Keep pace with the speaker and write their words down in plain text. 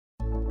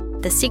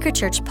The Secret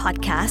Church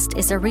podcast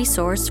is a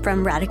resource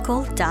from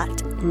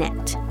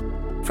radical.net.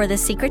 For the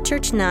Secret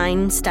Church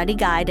 9 study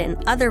guide and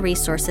other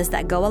resources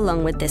that go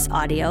along with this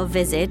audio,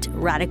 visit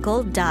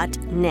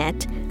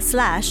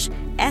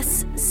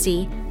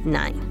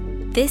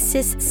radical.net/SC9. This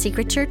is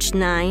Secret Church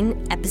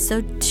 9,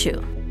 Episode 2.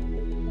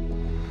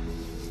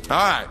 All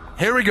right,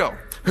 here we go.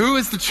 Who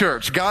is the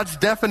church? God's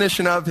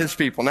definition of his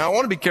people. Now, I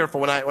want to be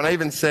careful when I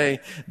even say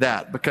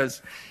that,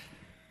 because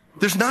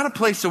there's not a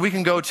place that we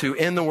can go to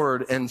in the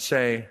Word and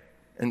say,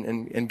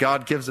 and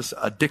God gives us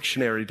a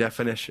dictionary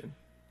definition.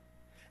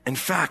 In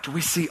fact,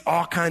 we see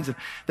all kinds of,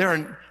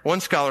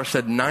 one scholar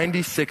said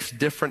 96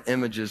 different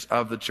images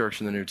of the church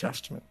in the New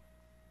Testament.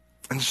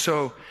 And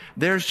so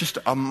there's just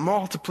a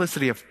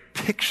multiplicity of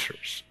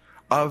pictures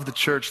of the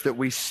church that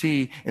we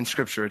see in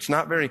Scripture. It's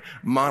not very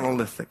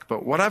monolithic.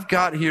 But what I've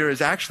got here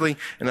is actually,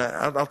 and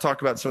I'll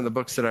talk about some of the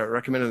books that I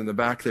recommended in the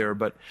back there,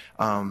 but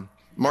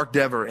Mark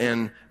Dever,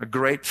 in a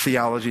great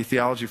theology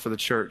for the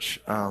church,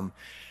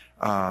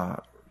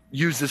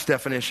 used this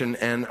definition,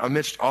 and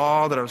amidst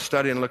all that I was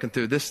studying and looking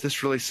through,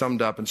 this really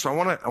summed up. And so I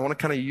want to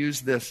kind of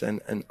use this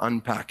and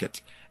unpack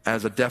it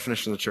as a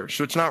definition of the church.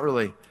 So it's not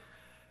really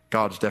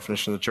God's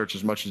definition of the church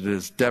as much as it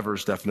is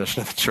Dever's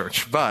definition of the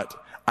church,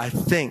 but I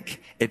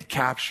think it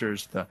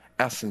captures the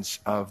essence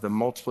of the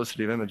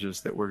multiplicity of images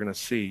that we're going to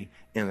see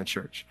in the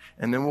church.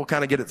 And then we'll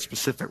kind of get it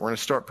specific. We're going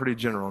to start pretty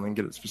general and then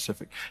get it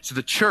specific. So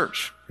the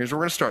church, here's where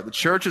we're going to start. The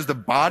church is the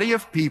body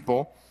of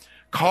people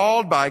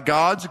called by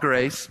God's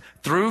grace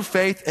through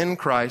faith in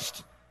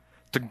Christ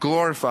to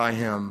glorify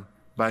him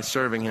by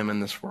serving him in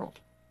this world.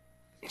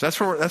 So that's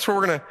where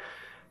we're going to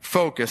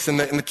focus. And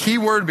the key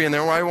word being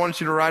there, why I wanted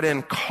you to write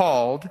in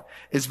called,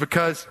 is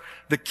because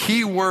the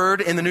key word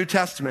in the New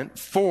Testament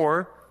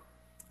for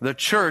the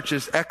church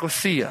is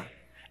ecclesia.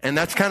 And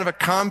that's kind of a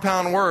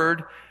compound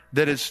word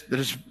that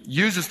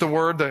uses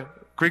the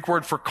Greek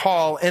word for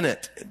call in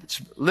it.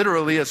 It's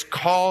literally is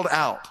called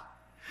out.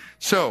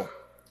 So,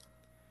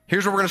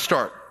 here's where we're going to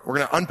start. We're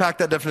going to unpack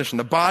that definition.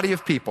 The body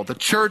of people. The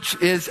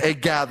church is a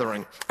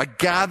gathering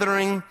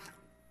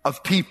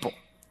of people.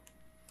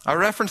 I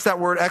referenced that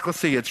word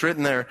ecclesia. It's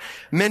written there,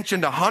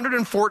 mentioned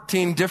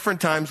 114 different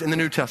times in the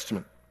New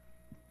Testament.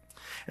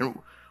 And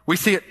we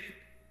see it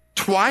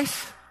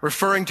twice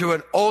referring to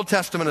an Old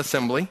Testament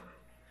assembly.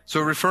 So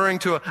referring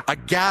to a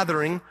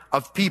gathering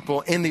of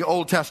people in the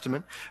Old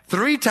Testament.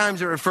 3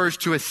 times it refers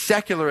to a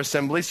secular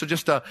assembly, so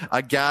just a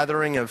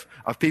gathering of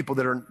people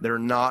that are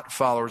not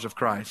followers of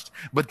Christ.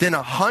 But then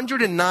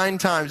 109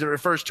 times it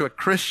refers to a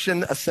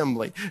Christian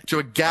assembly, to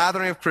a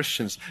gathering of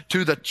Christians,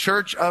 to the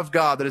church of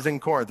God that is in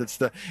Corinth. It's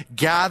the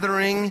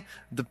gathering,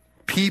 the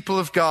people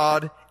of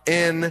God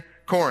in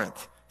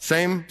Corinth.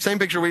 Same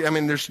picture.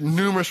 There's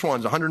numerous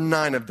ones,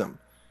 109 of them.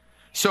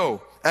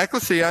 So,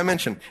 ecclesia, I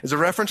mentioned, is a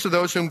reference to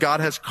those whom God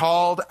has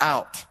called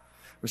out.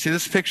 We see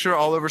this picture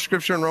all over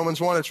Scripture in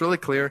Romans 1. It's really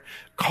clear.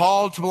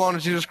 Called to belong to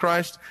Jesus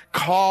Christ.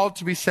 Called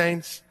to be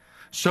saints.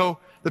 So,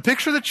 the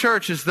picture of the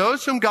church is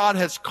those whom God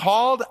has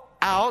called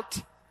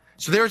out.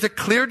 So, there is a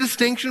clear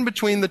distinction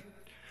between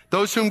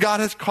those whom God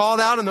has called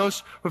out and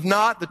those who have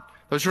not.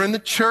 Those who are in the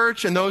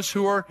church and those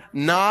who are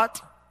not.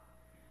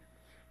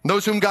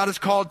 Those whom God has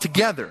called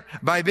together.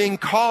 By being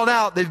called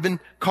out, they've been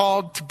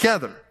called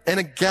together in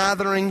a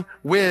gathering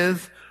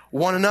with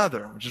one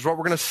another, which is what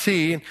we're going to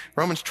see.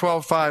 Romans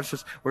 12:5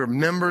 says we're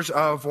members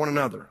of one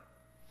another.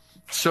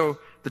 So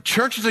the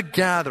church is a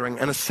gathering,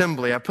 an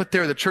assembly. I put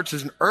there the church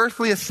is an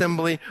earthly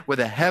assembly with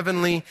a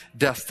heavenly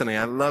destiny.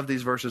 I love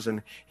these verses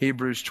in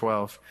Hebrews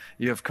 12.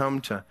 You have come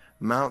to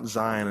Mount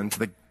Zion and to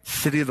the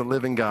city of the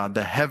living God,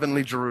 the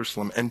heavenly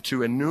Jerusalem, and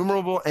to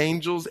innumerable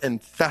angels in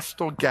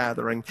festal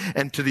gathering,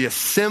 and to the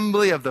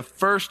assembly of the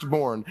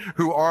firstborn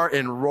who are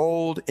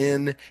enrolled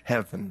in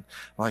heaven.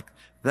 Like,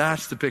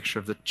 that's the picture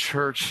of the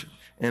church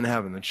in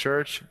heaven. The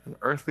church, an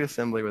earthly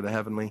assembly with a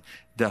heavenly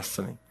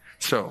destiny.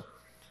 So,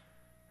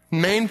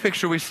 main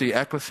picture we see,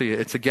 ecclesia,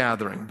 it's a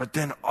gathering, but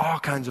then all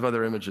kinds of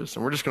other images.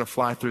 And we're just going to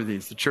fly through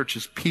these. The church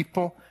is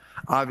people.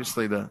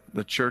 Obviously, the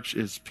church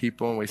is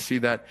people, and we see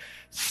that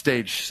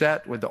stage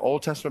set with the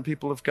Old Testament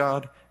people of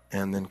God,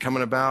 and then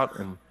coming about,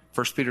 and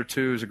 1 Peter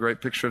 2 is a great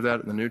picture of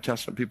that in the New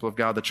Testament people of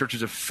God. The church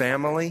is a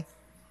family.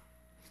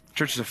 The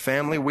church is a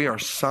family. We are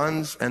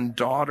sons and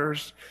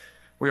daughters.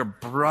 We are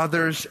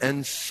brothers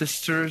and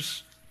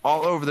sisters.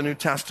 All over the New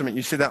Testament,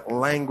 you see that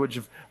language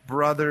of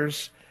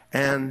brothers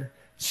and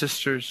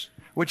sisters,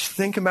 which,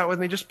 think about with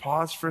me, just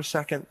pause for a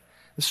second.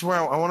 This is where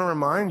I want to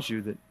remind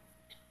you that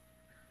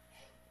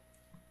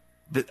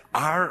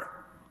our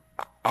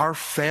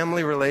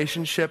family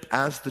relationship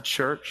as the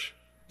church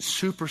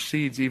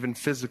supersedes even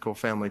physical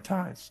family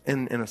ties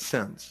in a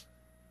sense.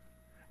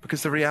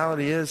 Because the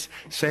reality is,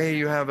 say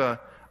you have a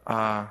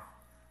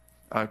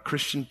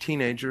Christian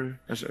teenager,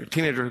 a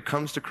teenager who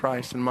comes to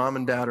Christ and mom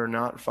and dad are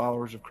not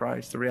followers of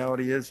Christ. The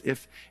reality is,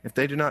 if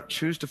they do not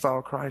choose to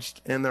follow Christ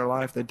in their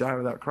life, they die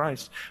without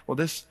Christ. Well,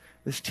 this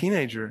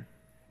teenager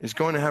is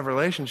going to have a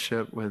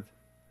relationship with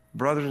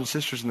brothers and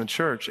sisters in the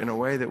church in a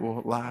way that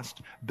will last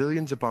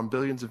billions upon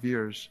billions of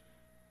years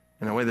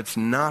in a way that's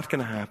not going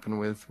to happen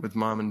with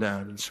mom and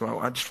dad. And so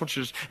I just want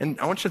you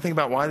to think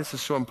about why this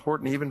is so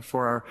important, even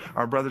for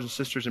our brothers and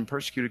sisters in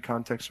persecuted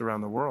contexts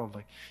around the world.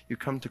 Like, you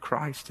come to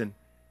Christ, and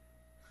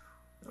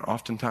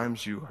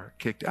oftentimes you are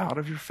kicked out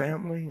of your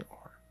family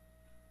or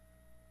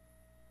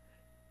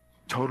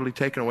totally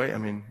taken away. I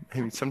mean,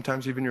 maybe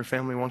sometimes even your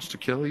family wants to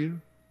kill you.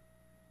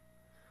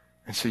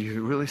 And so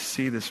you really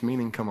see this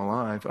meaning come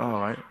alive.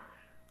 Oh,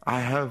 I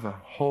have a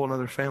whole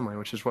other family,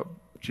 which is what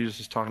Jesus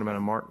is talking about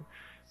in Mark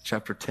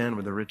chapter 10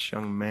 with the rich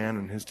young man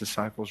and his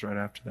disciples right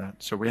after that.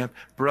 So we have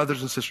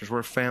brothers and sisters. We're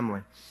a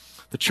family.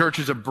 The church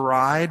is a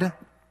bride.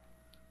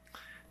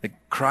 That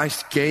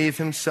Christ gave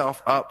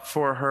himself up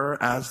for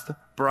her as the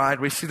bride.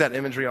 We see that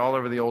imagery all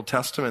over the Old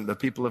Testament. The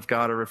people of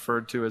God are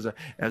referred to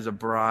as a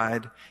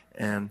bride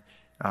and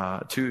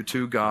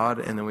to God.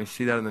 And then we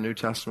see that in the New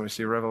Testament. We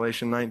see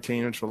Revelation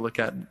 19, which we'll look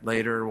at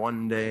later.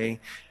 One day,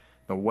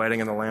 the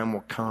wedding of the Lamb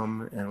will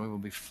come, and we will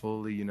be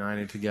fully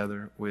united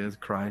together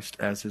with Christ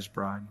as his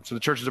bride. So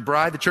the church is a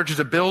bride. The church is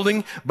a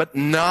building, but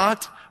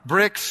not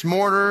bricks,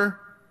 mortar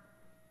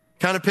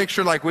kind of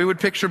picture like we would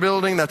picture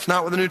building. That's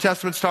not what the New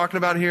Testament's talking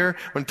about here.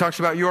 When it talks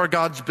about you are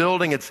God's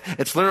building, it's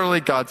literally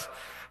God's,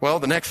 well,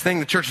 the next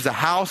thing, the church is a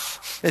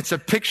house. It's a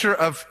picture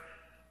of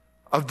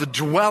the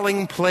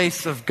dwelling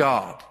place of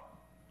God.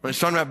 When it's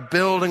talking about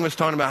building, when it's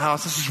talking about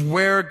house, this is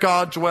where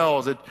God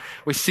dwells.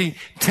 We see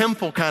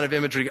temple kind of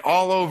imagery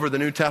all over the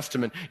New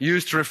Testament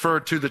used to refer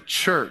to the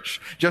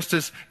church. Just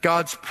as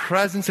God's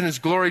presence and his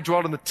glory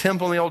dwelled in the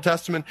temple in the Old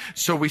Testament,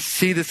 so we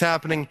see this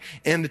happening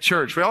in the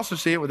church. We also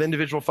see it with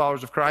individual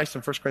followers of Christ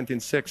in 1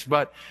 Corinthians 6,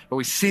 but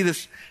we see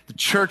this, the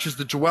church is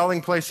the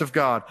dwelling place of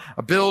God.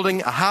 A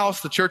building, a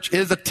house, the church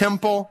is a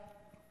temple.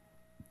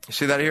 You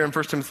see that here in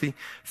 1 Timothy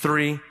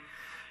 3.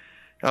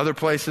 Other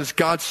places,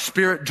 God's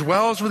Spirit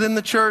dwells within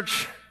the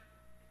church.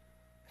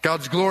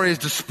 God's glory is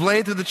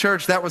displayed through the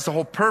church. That was the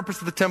whole purpose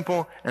of the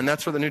temple, and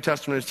that's what the New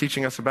Testament is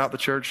teaching us about the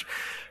church.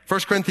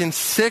 1 Corinthians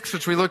 6,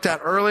 which we looked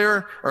at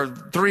earlier, or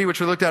 3, which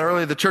we looked at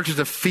earlier, the church is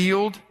a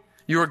field.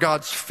 You are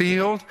God's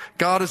field.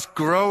 God is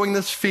growing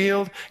this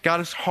field.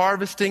 God is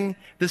harvesting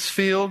this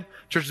field.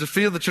 Church is a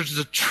field. The church is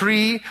a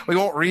tree. We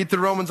won't read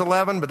through Romans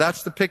 11, but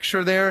that's the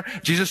picture there.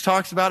 Jesus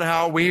talks about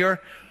how we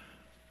are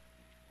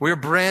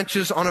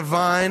branches on a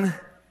vine.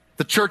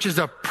 The church is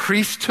a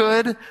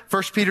priesthood.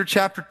 1 Peter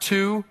chapter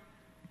 2.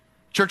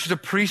 Church is a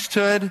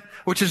priesthood,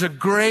 which is a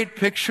great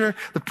picture.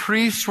 The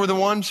priests were the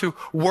ones who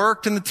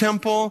worked in the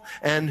temple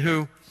and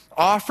who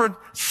offered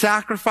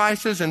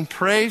sacrifices and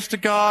praise to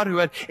God, who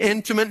had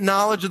intimate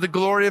knowledge of the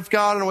glory of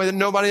God in a way that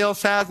nobody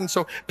else has. And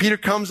so Peter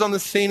comes on the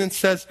scene and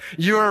says,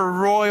 you're a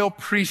royal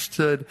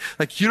priesthood.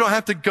 Like, you don't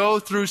have to go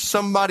through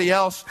somebody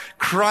else.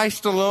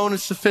 Christ alone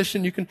is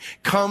sufficient. You can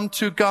come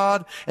to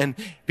God and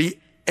be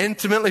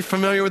intimately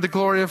familiar with the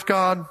glory of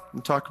God.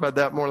 We'll talk about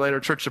that more later.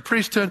 Church is a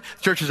priesthood.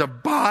 Church is a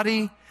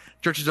body.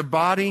 Church is a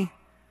body.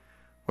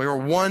 We are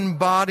one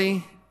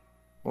body.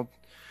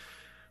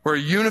 We're a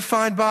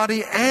unified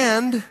body.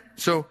 And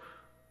so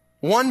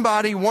one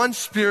body, one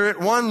spirit,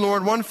 one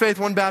Lord, one faith,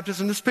 one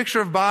baptism. This picture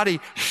of body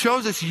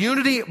shows us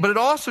unity, but it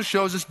also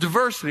shows us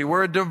diversity.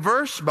 We're a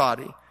diverse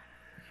body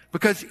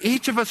because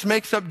each of us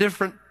makes up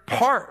different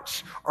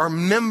parts, are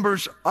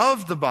members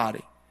of the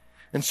body.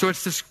 And so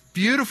it's this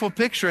beautiful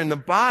picture in the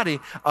body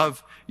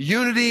of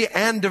unity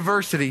and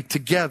diversity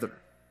together.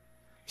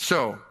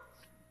 So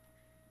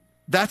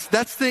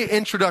that's the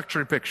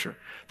introductory picture.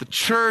 The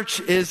church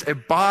is a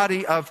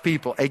body of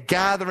people, a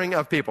gathering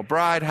of people,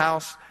 bride,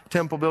 house,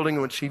 temple building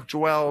in which he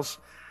dwells.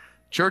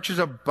 Church is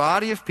a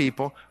body of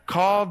people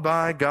called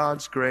by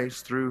God's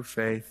grace through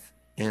faith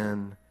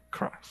in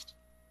Christ.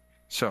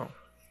 So,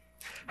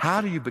 how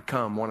do you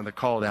become one of the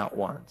called out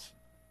ones?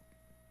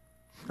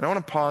 And I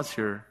want to pause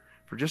here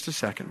for just a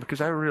second, because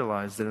I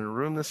realize that in a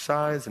room this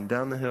size and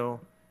down the hill,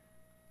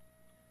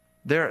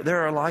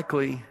 there are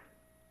likely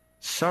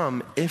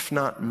some, if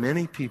not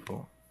many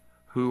people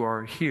who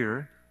are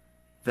here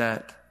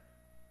that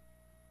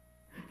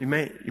you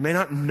may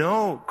not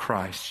know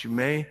Christ. You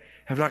may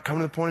have not come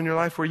to the point in your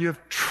life where you have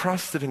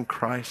trusted in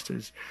Christ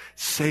as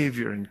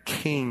Savior and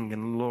King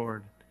and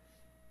Lord.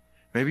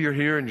 Maybe you're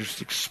here and you're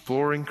just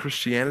exploring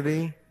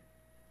Christianity.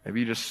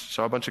 Maybe you just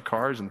saw a bunch of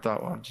cars and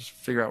thought, well, I'll just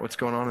figure out what's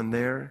going on in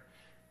there.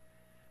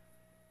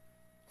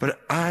 But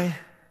I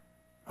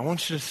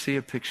want you to see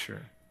a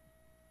picture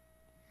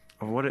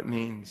of what it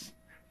means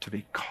to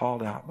be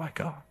called out by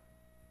God.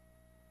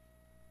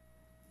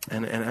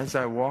 And as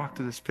I walk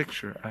through this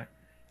picture,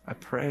 I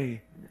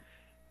pray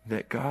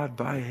that God,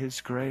 by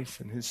his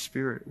grace and his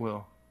Spirit,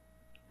 will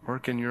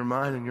work in your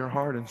mind and your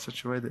heart in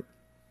such a way that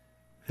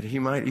he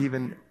might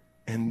even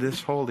in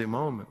this holy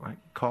moment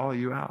call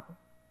you out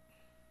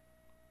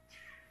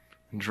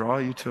and draw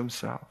you to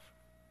himself.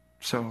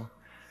 So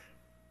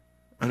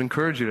I'd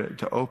encourage you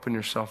to open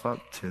yourself up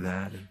to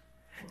that.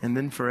 And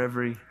then for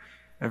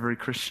every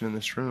Christian in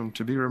this room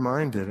to be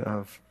reminded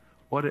of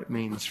what it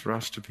means for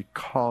us to be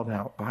called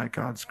out by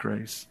God's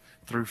grace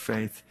through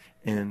faith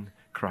in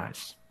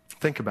Christ.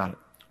 Think about it.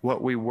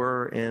 What we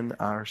were in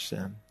our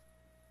sin.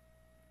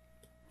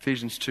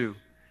 Ephesians 2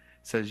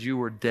 says, you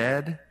were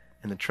dead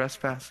in the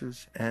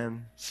trespasses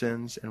and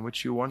sins in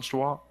which you once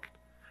walked,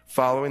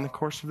 following the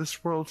course of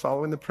this world,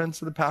 following the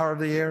prince of the power of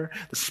the air,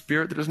 the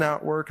spirit that is now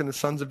at work in the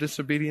sons of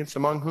disobedience,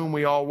 among whom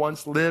we all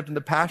once lived in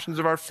the passions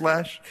of our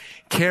flesh,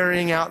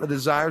 carrying out the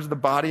desires of the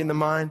body and the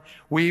mind.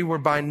 We were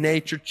by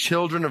nature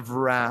children of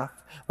wrath,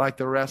 like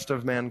the rest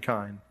of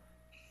mankind.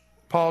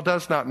 Paul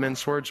does not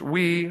mince words.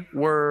 We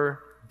were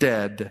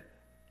dead.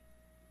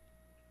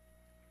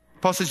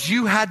 Paul says,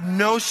 you had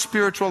no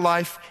spiritual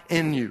life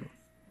in you.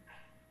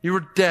 You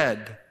were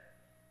dead.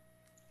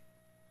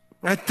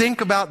 I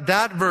think about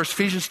that verse,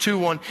 Ephesians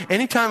 2:1.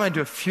 Anytime I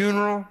do a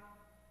funeral,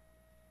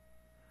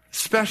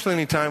 especially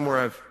any time where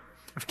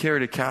I've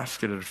carried a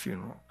casket at a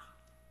funeral,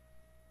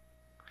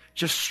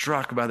 just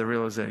struck by the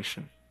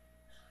realization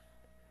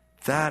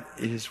that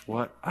is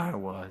what I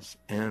was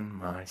in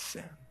my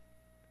sin.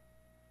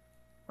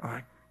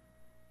 I'm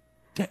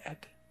dead.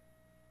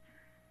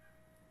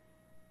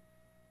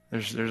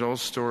 There's an old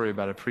story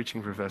about a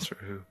preaching professor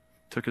who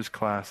took his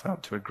class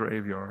out to a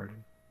graveyard.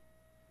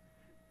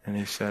 And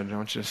he said, I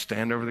want you to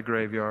stand over the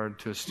graveyard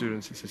to his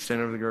students. He said,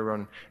 stand over the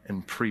graveyard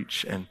and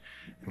preach and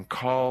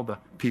call the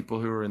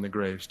people who are in the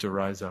graves to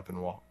rise up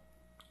and walk.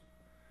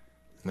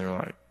 And they were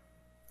like,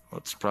 well,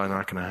 it's probably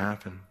not going to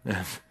happen.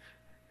 And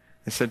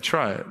they said,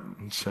 try it.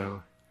 And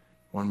so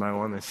one by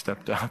one they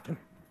stepped up and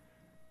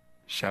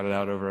shouted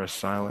out over a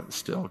silent,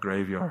 still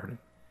graveyard.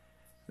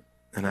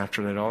 And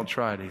after they'd all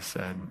tried, he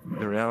said,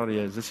 the reality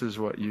is this is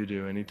what you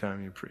do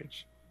anytime you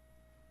preach.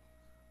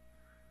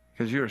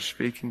 Because you are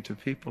speaking to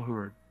people who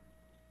are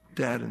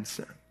dead in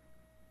sin.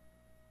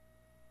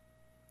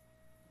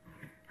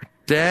 We're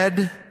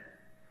dead.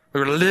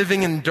 We're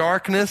living in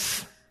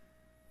darkness.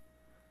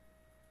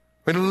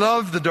 We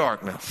love the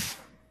darkness.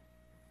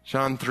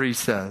 John 3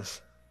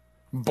 says,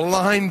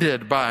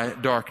 blinded by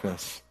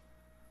darkness.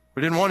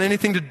 We didn't want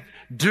anything to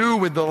do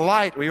with the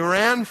light. We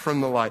ran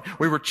from the light.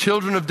 We were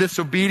children of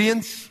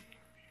disobedience.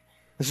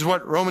 This is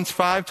what Romans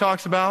 5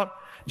 talks about.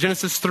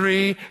 Genesis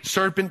 3,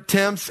 serpent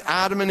tempts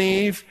Adam and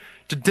Eve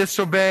to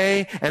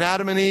disobey, and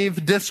Adam and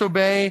Eve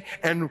disobey,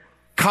 and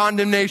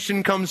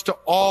condemnation comes to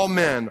all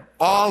men,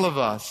 all of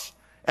us,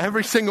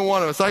 every single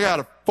one of us. I got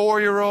a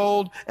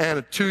 4-year-old and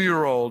a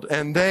 2-year-old,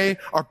 and they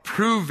are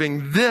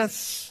proving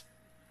this.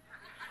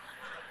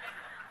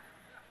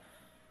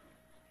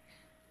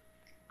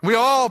 We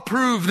all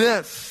prove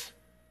this.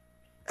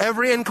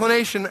 Every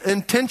inclination,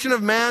 intention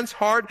of man's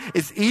heart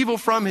is evil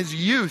from his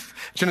youth,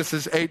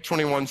 Genesis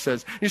 8:21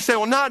 says. You say,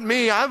 well, not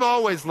me. I've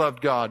always loved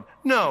God.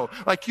 No,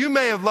 like you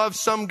may have loved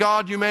some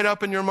God you made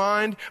up in your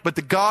mind, but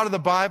the God of the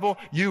Bible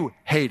you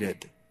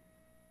hated.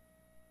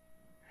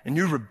 And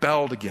you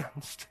rebelled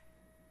against.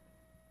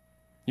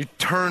 You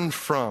turned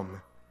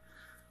from.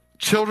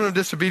 Children of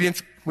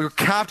disobedience, we were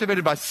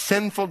captivated by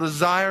sinful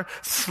desire,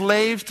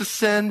 slaves to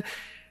sin,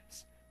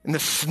 in the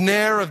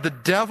snare of the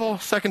devil,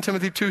 2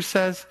 Timothy 2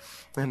 says,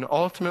 and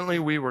ultimately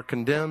we were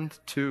condemned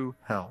to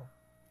hell.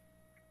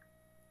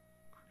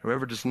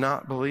 Whoever does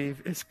not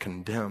believe is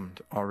condemned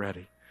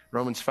already.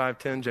 Romans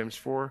 5:10, James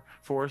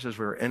 4:4 says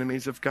we were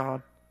enemies of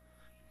God.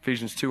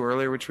 Ephesians 2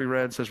 earlier, which we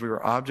read, says we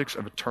were objects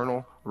of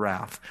eternal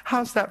wrath.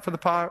 How's that for the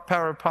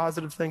power of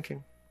positive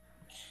thinking?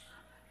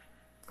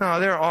 Oh,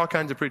 there are all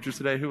kinds of preachers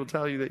today who will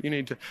tell you that you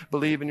need to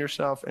believe in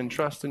yourself and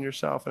trust in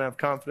yourself and have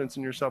confidence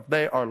in yourself.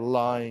 They are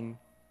lying.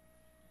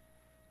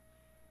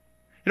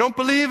 You don't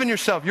believe in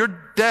yourself. You're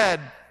dead.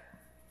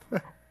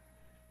 You're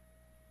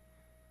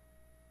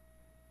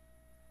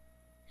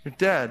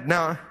dead.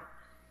 Now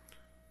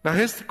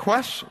here's the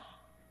question.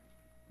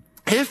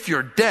 If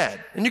you're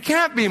dead, and you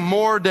can't be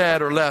more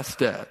dead or less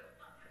dead.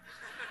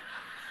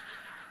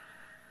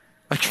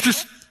 Like you're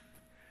just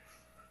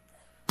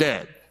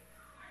dead.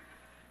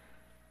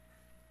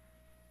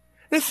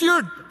 If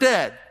you're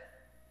dead,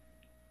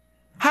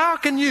 how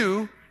can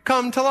you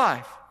come to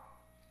life?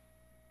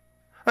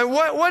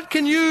 What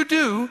can you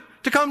do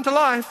to come to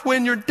life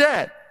when you're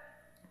dead?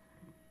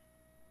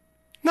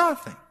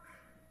 Nothing.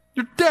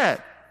 You're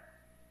dead.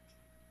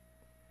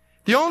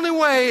 The only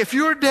way, if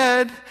you're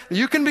dead,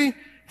 you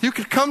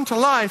could come to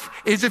life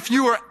is if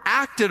you were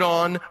acted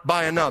on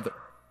by another.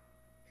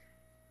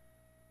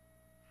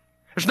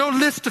 There's no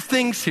list of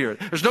things here.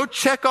 There's no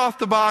check off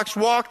the box,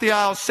 walk the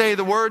aisle, say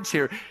the words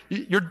here.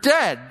 You're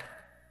dead.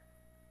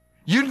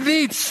 You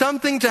need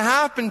something to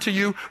happen to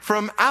you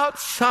from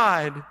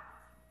outside.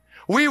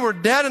 We were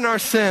dead in our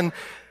sin.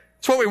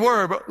 It's what we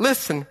were, but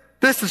listen,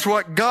 this is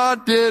what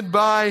God did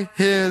by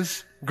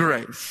His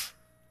grace.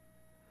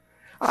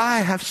 I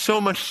have so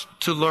much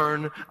to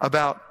learn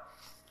about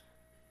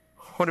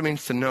what it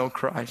means to know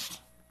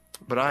Christ,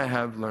 but I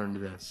have learned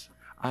this.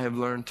 I have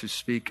learned to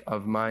speak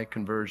of my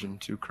conversion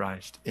to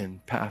Christ in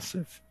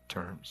passive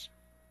terms.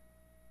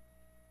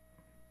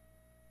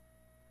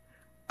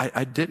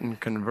 I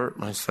didn't convert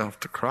myself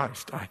to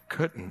Christ. I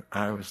couldn't.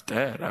 I was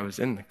dead. I was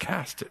in the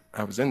casket.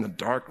 I was in the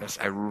darkness.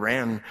 I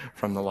ran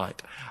from the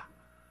light.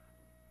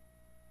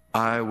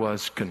 I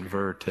was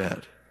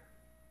converted.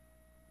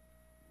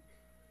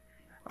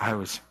 I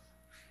was,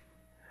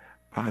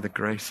 by the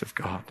grace of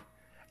God,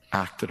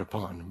 acted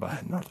upon by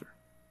another.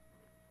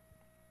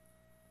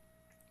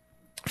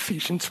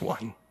 Ephesians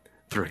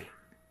 1:3.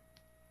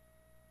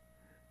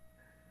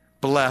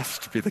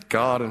 Blessed be the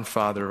God and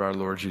Father of our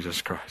Lord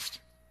Jesus Christ,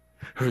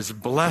 who has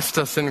blessed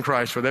us in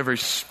Christ with every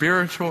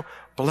spiritual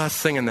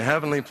blessing in the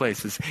heavenly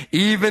places,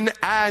 even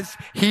as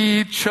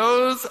he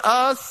chose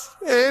us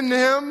in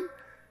him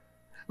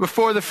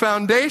before the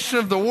foundation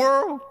of the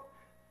world,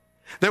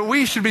 that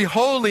we should be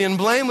holy and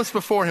blameless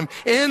before him.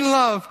 In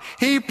love,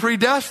 he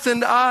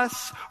predestined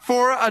us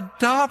for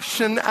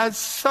adoption as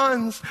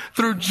sons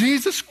through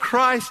Jesus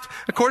Christ,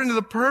 according to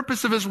the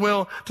purpose of his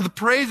will, to the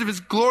praise of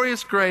his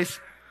glorious grace,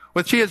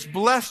 with which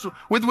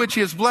he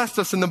has blessed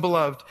us in the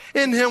beloved.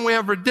 In him we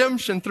have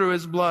redemption through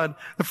his blood,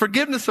 the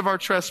forgiveness of our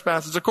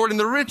trespasses, according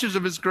to the riches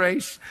of his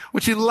grace,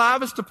 which he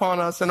lavished upon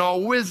us in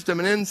all wisdom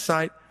and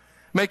insight,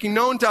 making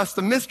known to us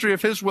the mystery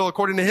of his will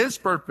according to his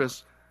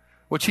purpose,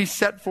 which he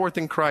set forth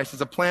in Christ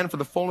as a plan for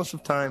the fullness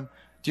of time,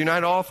 to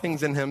unite all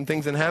things in him,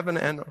 things in heaven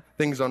and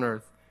things on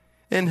earth.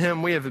 In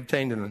him we have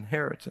obtained an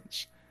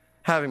inheritance,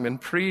 having been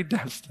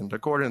predestined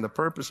according to the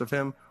purpose of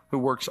him who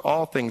works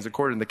all things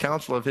according to the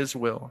counsel of his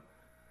will,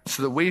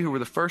 so that we who were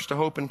the first to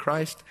hope in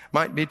Christ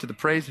might be to the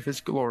praise of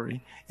his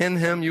glory. In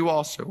him you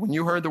also, when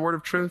you heard the word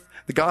of truth,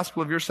 the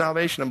gospel of your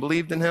salvation, and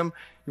believed in him,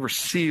 you were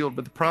sealed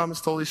with the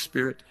promised Holy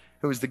Spirit,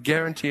 who is the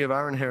guarantee of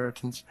our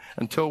inheritance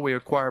until we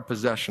acquire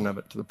possession of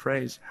it to the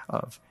praise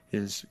of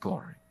his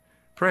glory.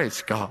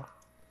 Praise God.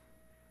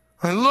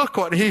 And look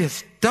what he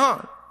has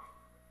done.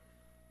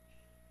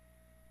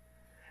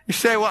 You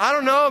say, well, I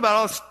don't know about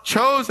all this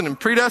chosen and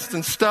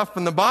predestined stuff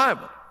in the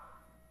Bible.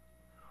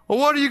 Well,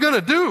 what are you going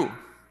to do?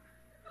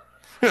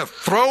 You're going to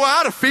throw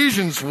out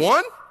Ephesians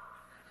 1?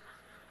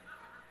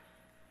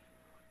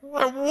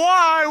 Like,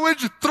 why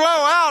would you throw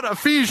out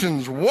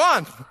Ephesians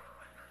 1?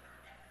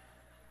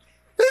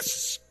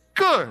 It's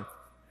good.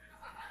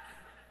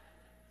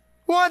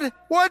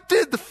 What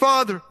did the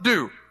Father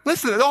do?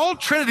 Listen, the whole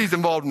Trinity's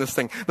involved in this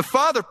thing. The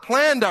Father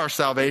planned our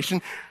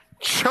salvation,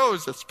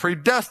 chose us,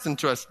 predestined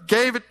to us,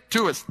 gave it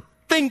to us.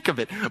 Think of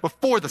it.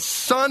 Before the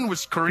sun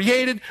was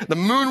created, the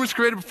moon was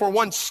created, before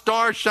one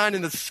star shined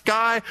in the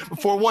sky,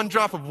 before one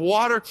drop of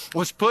water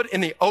was put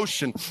in the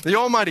ocean, the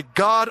Almighty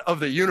God of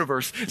the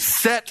universe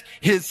set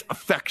his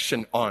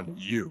affection on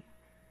you.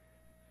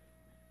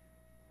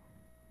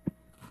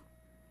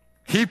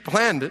 He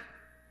planned it,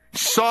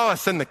 saw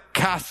us in the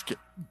casket,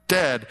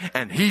 dead,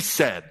 and he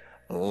said,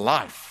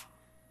 life.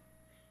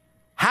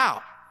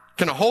 How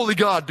can a holy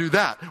God do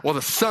that? Well,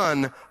 the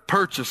Son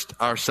purchased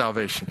our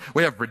salvation.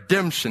 We have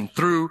redemption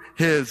through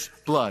his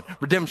blood.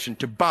 Redemption,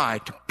 to buy,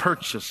 to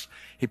purchase.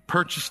 He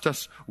purchased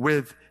us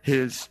with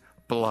his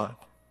blood.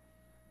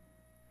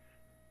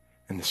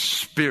 And the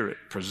Spirit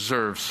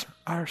preserves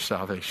our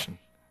salvation.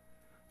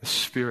 The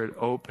Spirit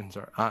opens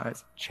our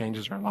eyes,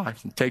 changes our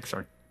lives, and takes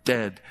our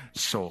dead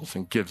souls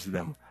and gives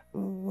them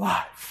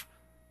life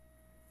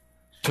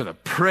to the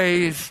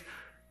praise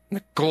and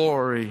the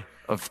glory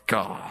of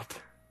God.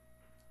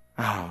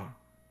 Oh,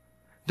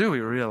 do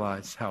we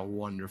realize how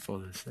wonderful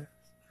this is?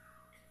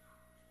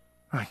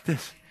 Like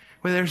this.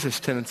 Well, there's this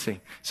tendency.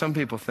 Some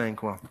people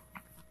think, well,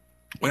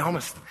 we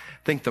almost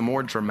think the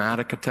more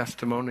dramatic a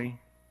testimony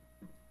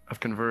of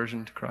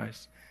conversion to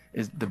Christ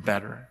is the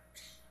better.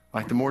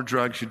 Like the more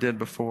drugs you did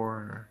before,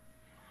 or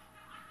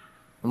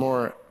the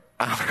more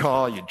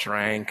alcohol you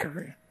drank,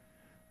 or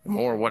the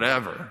more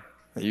whatever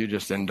that you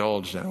just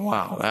indulged in.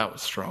 Wow, that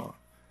was strong.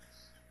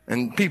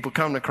 And people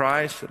come to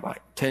Christ at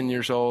like 10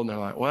 years old, and they're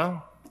like,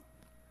 well,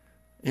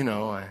 you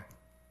know,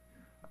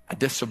 I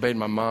disobeyed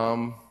my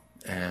mom,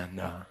 and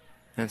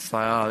it's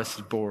like, oh, this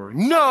is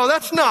boring. No,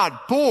 that's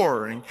not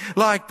boring.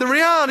 Like, the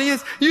reality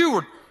is you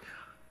were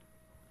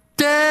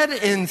dead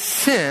in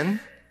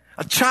sin,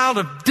 a child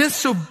of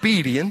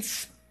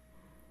disobedience,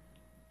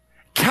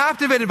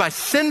 captivated by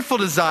sinful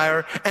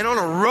desire, and on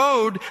a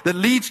road that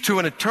leads to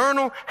an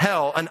eternal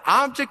hell, an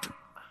object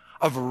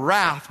of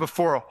wrath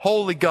before a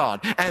holy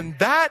God. And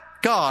that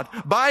God,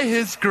 by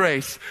his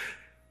grace,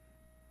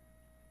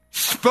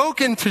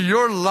 spoke into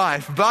your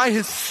life by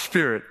his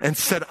Spirit and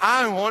said,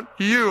 I want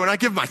you, and I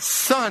give my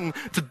Son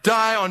to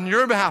die on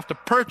your behalf, to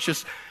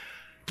purchase,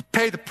 to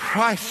pay the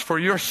price for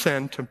your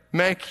sin, to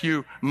make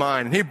you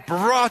mine. And he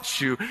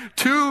brought you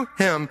to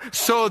him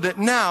so that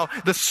now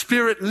the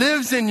Spirit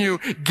lives in you,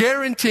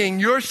 guaranteeing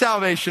your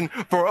salvation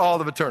for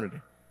all of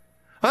eternity.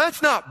 Well,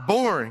 that's not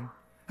boring.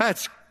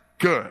 That's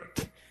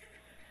good.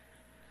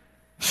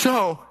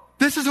 So,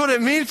 this is what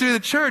it means to be the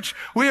church.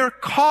 We are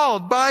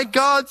called by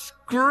God's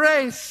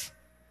grace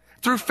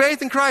through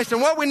faith in Christ.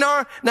 And what we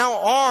now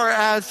are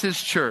as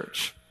his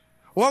church.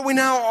 What we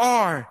now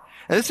are.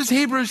 And this is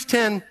Hebrews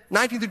 10,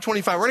 19 through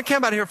 25. We're going to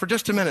camp out here for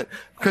just a minute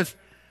because,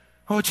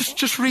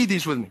 just read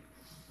these with me.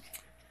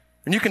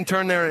 And you can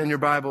turn there in your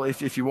Bible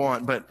if you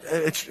want, but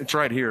it's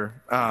right here.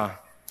 I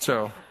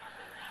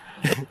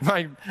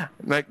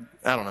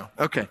don't know.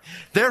 Okay.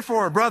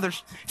 Therefore,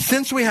 brothers,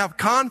 since we have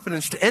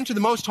confidence to enter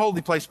the most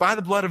holy place by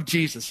the blood of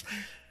Jesus,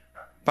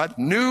 by the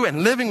new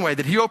and living way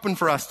that he opened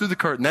for us through the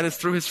curtain, that is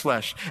through his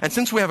flesh. And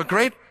since we have a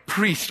great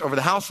priest over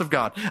the house of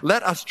God,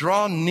 let us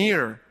draw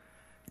near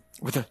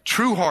with a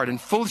true heart and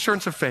full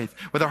assurance of faith,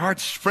 with our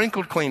hearts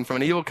sprinkled clean from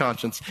an evil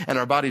conscience and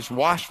our bodies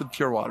washed with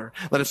pure water.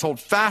 Let us hold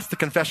fast the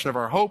confession of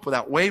our hope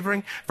without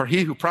wavering, for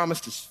he who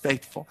promised is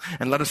faithful.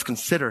 And let us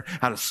consider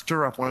how to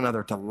stir up one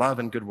another to love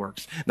and good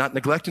works, not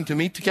neglecting to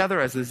meet together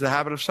as is the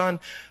habit of some,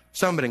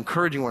 but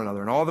encouraging one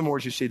another. And all the more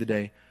as you see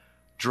today,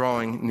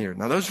 drawing near.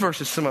 Now those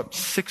verses sum up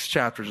 6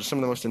 chapters of some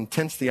of the most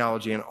intense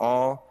theology in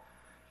all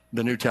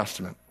the New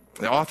Testament.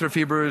 The author of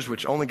Hebrews,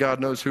 which only God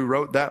knows who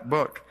wrote that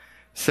book,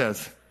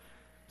 says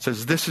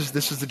this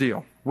is the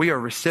deal. We are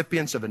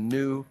recipients of a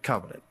new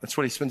covenant. That's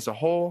what he spends the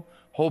whole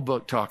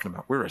book talking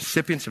about. We're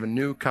recipients of a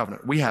new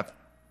covenant. We have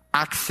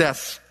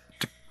access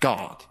to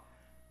God.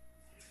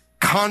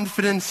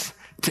 Confidence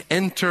to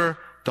enter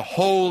the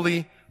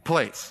holy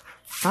place.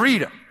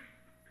 Freedom.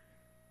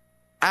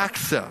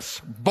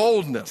 Access.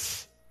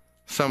 Boldness.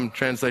 Some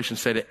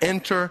translations say to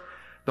enter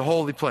the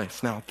holy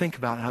place. Now think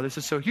about how this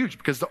is so huge,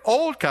 because the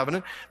old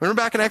covenant, remember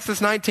back in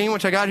Exodus 19,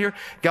 which I got here,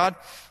 God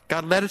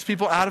led his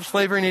people out of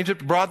slavery in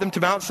Egypt, brought them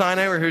to Mount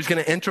Sinai, where he was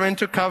going to enter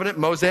into covenant,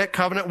 Mosaic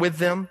covenant with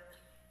them.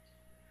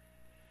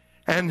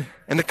 And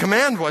the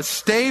command was,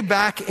 stay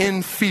back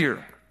in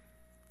fear.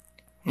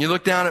 You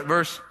look down at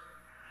verse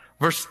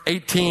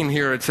 18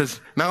 here, it says,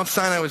 Mount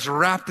Sinai was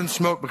wrapped in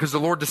smoke because the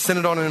Lord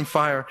descended on it in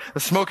fire.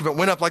 The smoke of it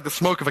went up like the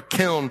smoke of a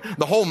kiln.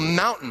 The whole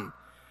mountain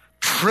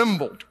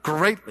trembled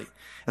greatly.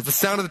 As the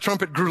sound of the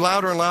trumpet grew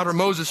louder and louder,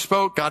 Moses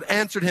spoke. God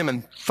answered him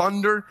in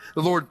thunder.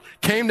 The Lord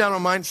came down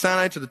on Mount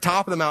Sinai to the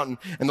top of the mountain,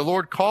 and the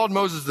Lord called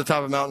Moses to the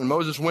top of the mountain, and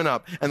Moses went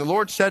up. And the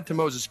Lord said to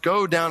Moses,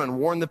 go down and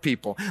warn the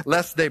people,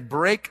 lest they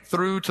break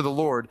through to the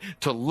Lord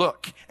to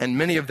look, and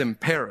many of them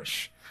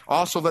perish.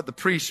 Also let the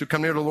priests who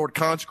come near the Lord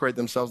consecrate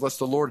themselves, lest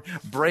the Lord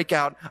break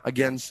out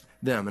against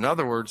them. In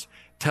other words,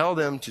 tell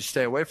them to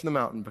stay away from the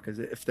mountain, because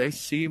if they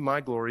see my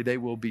glory, they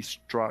will be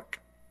struck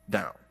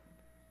down.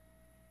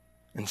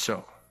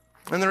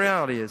 And the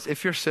reality is,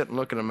 if you're sitting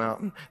looking at a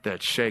mountain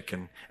that's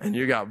shaking and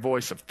you got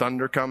voice of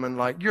thunder coming,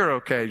 like, you're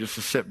okay just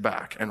to sit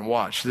back and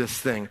watch this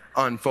thing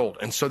unfold.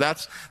 And so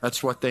that's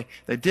what they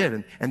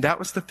did. And that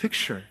was the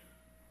picture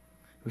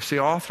we see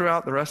all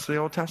throughout the rest of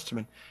the Old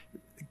Testament.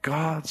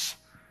 God's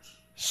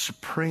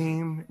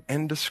supreme,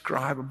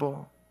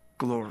 indescribable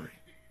glory.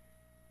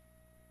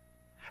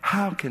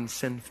 How can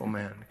sinful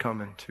man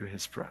come into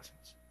his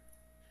presence?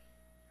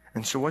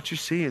 And so what you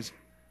see is,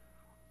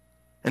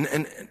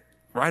 and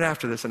right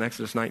after this, in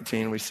Exodus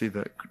 19, we see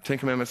the 10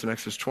 Commandments in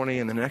Exodus 20,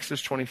 and then in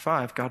Exodus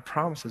 25, God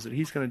promises that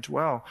he's going to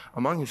dwell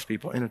among his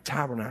people in a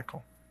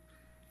tabernacle.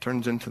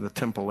 Turns into the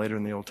temple later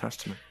in the Old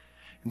Testament.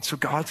 And so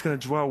God's going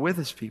to dwell with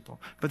his people.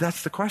 But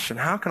that's the question.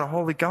 How can a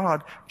holy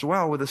God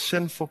dwell with a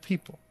sinful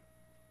people?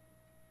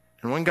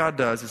 And what God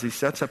does is he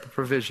sets up a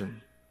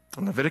provision.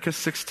 In Leviticus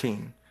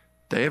 16,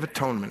 Day of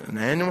Atonement, an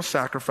annual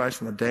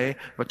sacrifice on the Day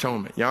of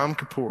Atonement, Yom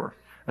Kippur.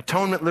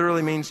 Atonement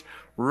literally means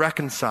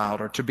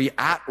reconciled, or to be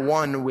at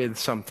one with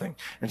something.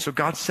 And so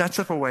God sets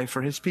up a way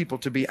for his people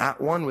to be at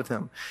one with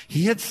him.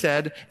 He had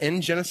said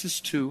in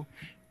Genesis 2,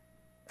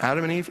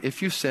 Adam and Eve,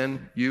 if you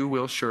sin, you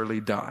will surely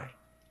die.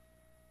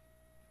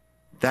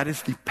 That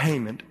is the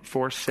payment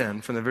for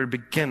sin from the very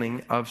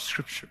beginning of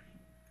Scripture.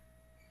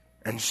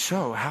 And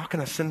so, how can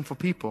a sinful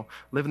people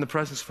live in the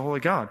presence of a holy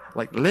God?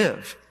 Like,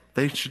 live.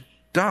 They should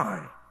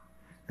die.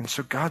 And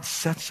so God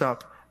sets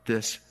up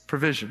this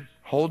provision.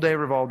 Whole day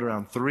revolved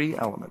around 3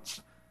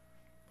 elements.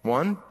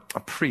 1, a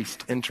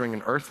priest entering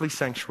an earthly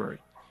sanctuary.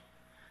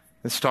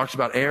 This talks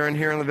about Aaron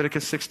here in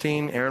Leviticus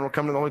 16. Aaron will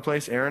come to the holy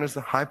place. Aaron is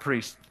the high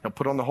priest. He'll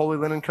put on the holy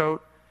linen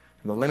coat,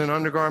 the linen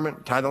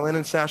undergarment, tie the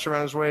linen sash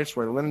around his waist,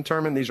 wear the linen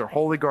turban. These are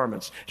holy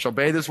garments. Shall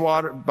bathe his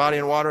body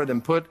in water, then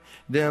put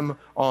them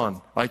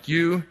on. Like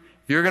you,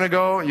 if you're going to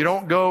go, you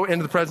don't go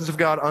into the presence of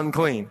God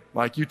unclean.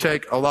 Like you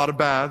take a lot of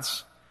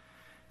baths.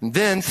 And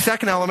then,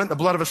 second element, the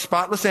blood of a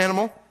spotless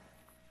animal.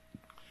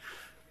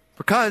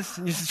 Because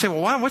you say,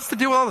 well, what's the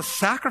deal with all the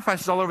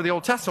sacrifices all over the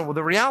Old Testament? Well,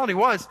 the reality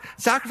was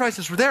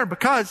sacrifices were there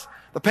because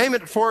the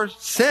payment for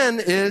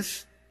sin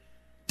is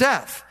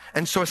death.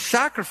 And so a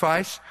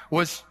sacrifice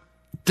was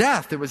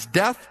death. It was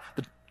death,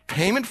 the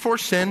payment for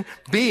sin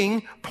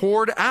being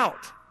poured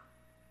out.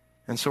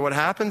 And so what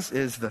happens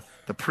is the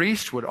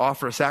priest would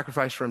offer a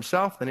sacrifice for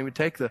himself. Then he would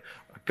take a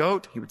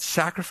goat. He would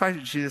sacrifice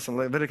it. Jesus in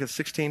Leviticus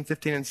 16,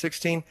 15, and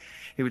 16.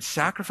 He would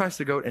sacrifice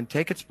the goat and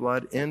take its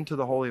blood into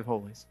the Holy of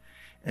Holies.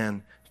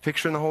 And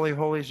picture in the Holy of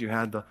Holies, you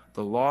had the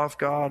law of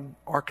God,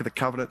 Ark of the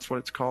Covenant's what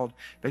it's called.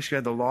 Basically, you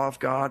had the law of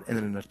God and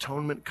then an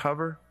atonement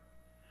cover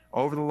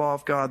over the law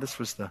of God. This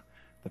was the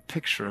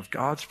picture of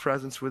God's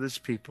presence with his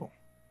people.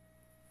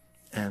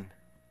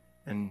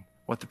 And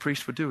what the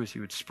priest would do is he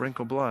would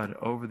sprinkle blood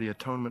over the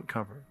atonement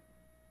cover.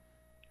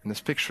 And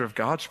this picture of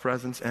God's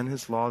presence and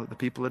his law that the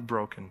people had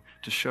broken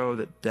to show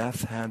that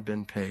death had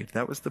been paid.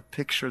 That was the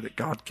picture that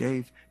God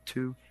gave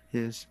to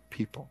his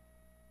people.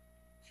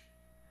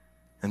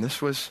 And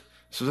this was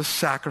a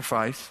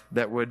sacrifice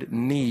that would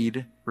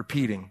need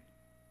repeating.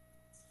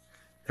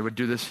 They would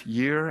do this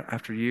year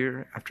after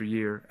year after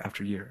year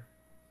after year.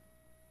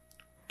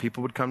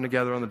 People would come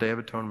together on the Day of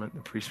Atonement.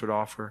 The priest would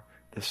offer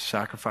this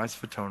sacrifice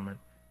of atonement,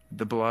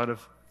 the blood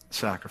of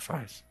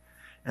sacrifice.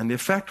 And the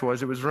effect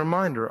was, it was a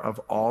reminder of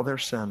all their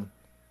sin.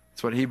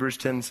 That's what Hebrews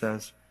 10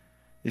 says.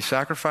 These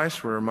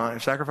sacrifices were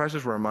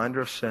a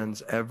reminder of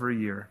sins every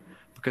year,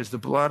 because the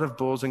blood of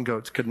bulls and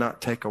goats could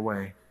not take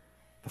away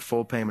the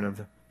full payment of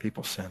the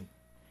people's sin.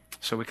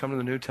 So we come to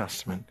the New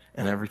Testament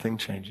and everything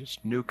changes.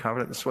 New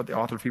covenant. This is what the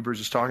author of Hebrews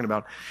is talking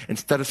about.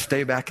 Instead of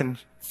stay back in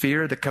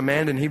fear, the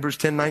command in Hebrews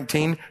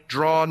 10:19,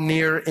 draw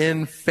near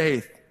in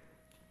faith.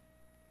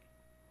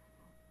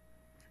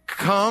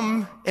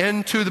 Come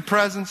into the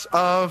presence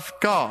of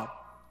God.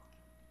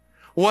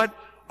 What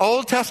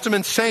Old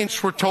Testament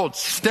saints were told,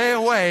 stay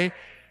away.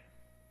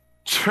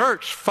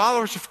 Church,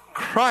 followers of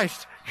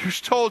Christ, you're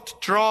told to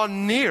draw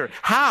near.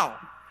 How?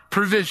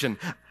 Provision.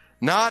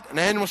 Not an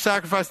annual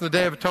sacrifice in the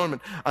Day of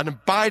Atonement, an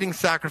abiding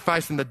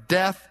sacrifice in the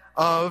death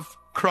of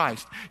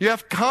Christ. You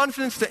have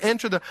confidence to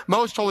enter the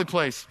most holy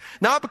place,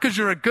 not because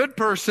you're a good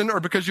person or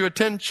because you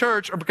attend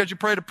church or because you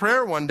prayed a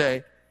prayer one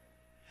day.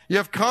 You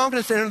have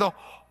confidence to enter the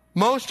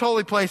most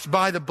holy place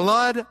by the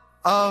blood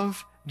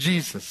of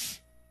Jesus.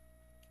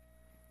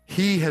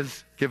 He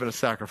has given a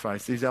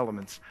sacrifice, these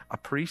elements, a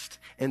priest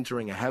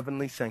entering a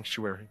heavenly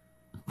sanctuary.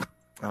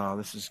 Oh,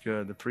 this is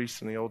good. The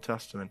priests in the Old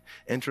Testament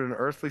entered an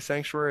earthly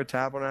sanctuary, a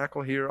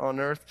tabernacle here on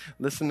earth.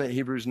 Listen to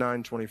Hebrews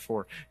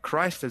 9:24.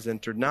 Christ has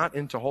entered not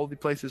into holy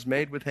places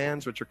made with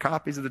hands, which are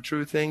copies of the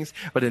true things,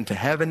 but into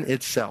heaven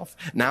itself,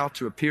 now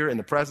to appear in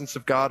the presence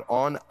of God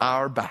on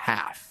our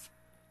behalf.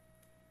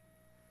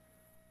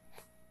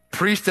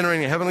 Priest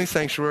entering a heavenly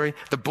sanctuary,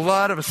 the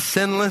blood of a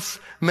sinless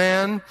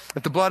man,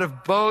 with the blood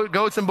of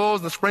goats and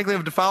bulls, and the sprinkling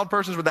of defiled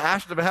persons with the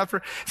ashes of a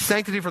heifer,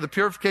 sanctity for the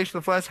purification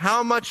of the flesh.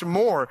 How much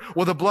more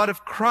will the blood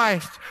of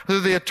Christ, through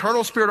the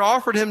eternal Spirit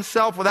offered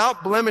himself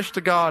without blemish to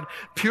God,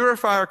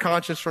 purify our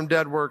conscience from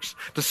dead works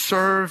to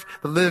serve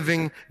the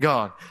living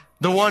God?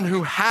 The one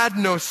who had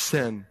no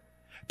sin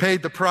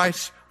paid the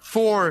price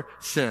for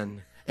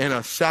sin in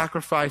a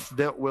sacrifice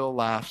that will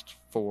last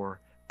forever.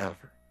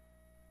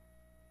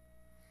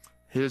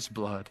 His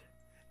blood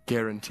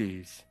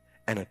guarantees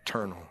an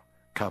eternal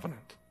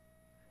covenant.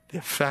 The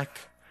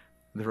effect,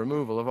 the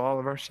removal of all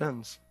of our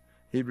sins.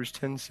 Hebrews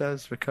 10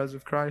 says, because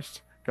of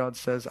Christ, God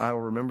says, I will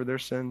remember their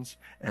sins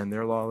and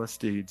their lawless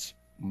deeds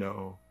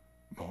no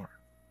more.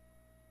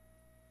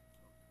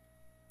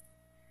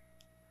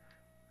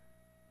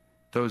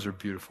 Those are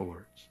beautiful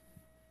words.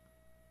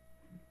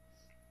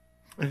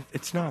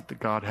 It's not that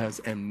God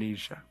has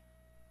amnesia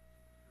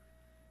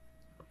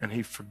and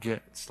he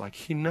forgets. Like,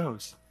 he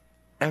knows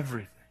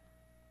everything.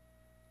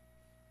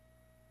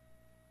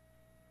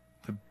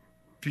 The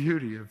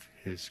beauty of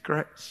his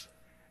grace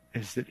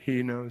is that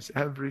he knows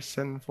every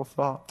sinful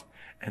thought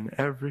and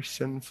every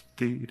sinful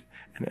deed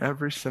and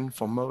every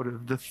sinful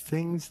motive, the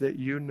things that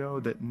you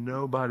know that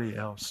nobody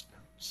else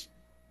knows,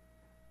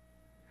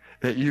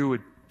 that you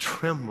would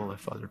tremble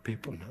if other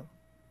people know.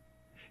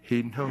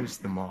 He knows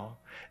them all,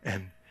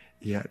 and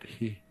yet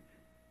he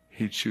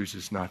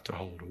chooses not to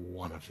hold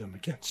one of them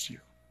against you.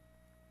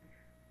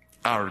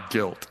 Our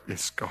guilt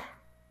is gone,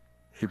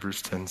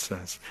 Hebrews 10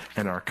 says,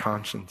 and our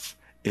conscience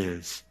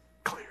is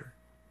clear.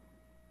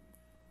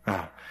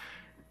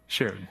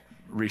 Shared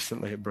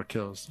recently at Brook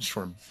Hills, just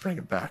want to bring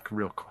it back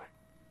real quick.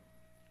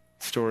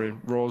 Story,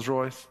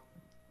 Rolls-Royce.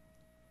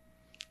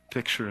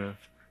 Picture of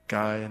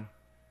guy in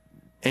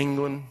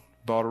England,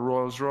 bought a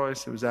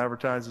Rolls-Royce. It was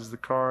advertised as the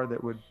car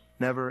that would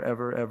never,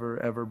 ever, ever,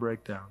 ever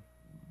break down.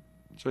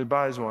 So he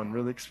buys one,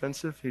 really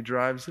expensive. He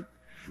drives it.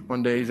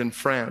 One day he's in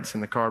France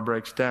and the car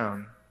breaks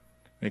down.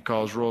 And he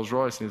calls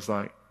Rolls-Royce and he's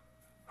like,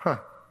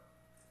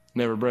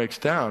 never breaks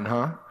down,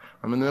 huh?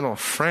 I'm in the middle of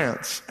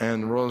France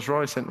and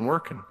Rolls-Royce isn't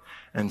working.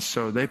 And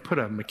so they put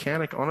a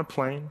mechanic on a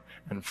plane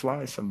and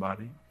fly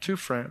somebody to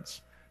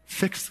France,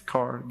 fix the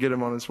car, get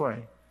him on his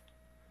way.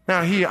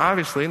 Now he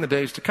obviously, in the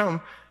days to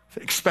come,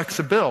 expects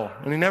a bill,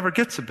 and he never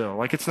gets a bill.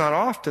 Like, it's not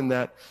often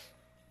that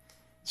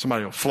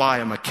somebody will fly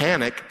a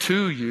mechanic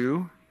to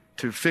you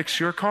to fix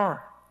your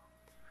car.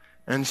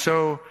 And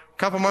so a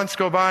couple months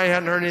go by, he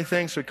hadn't heard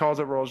anything, so he calls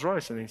up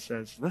Rolls-Royce and he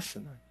says,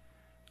 listen,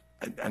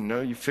 I know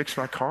you fixed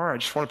my car. I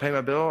just want to pay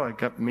my bill. I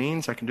got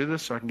means. I can do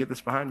this so I can get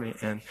this behind me.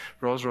 And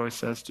Rolls-Royce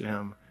says to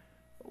him,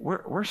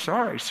 we're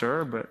sorry,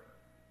 sir, but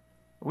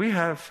we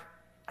have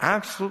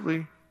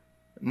absolutely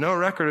no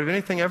record of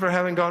anything ever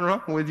having gone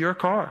wrong with your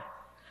car.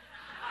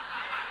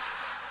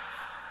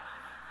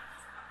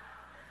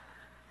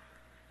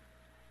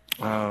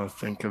 Oh,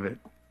 think of it.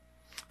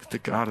 That the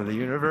God of the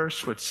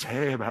universe would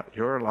say about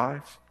your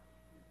life,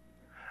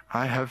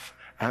 I have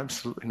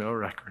absolutely no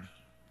record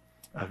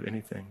of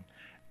anything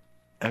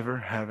ever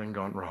having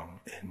gone wrong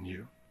in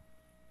you.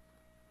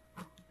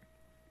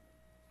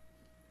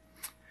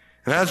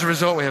 And as a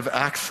result, we have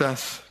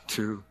access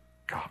to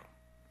God.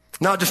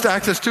 Not just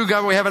access to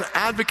God, but we have an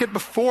advocate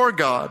before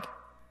God.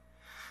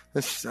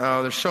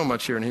 There's so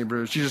much here in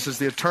Hebrews. Jesus is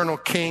the eternal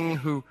King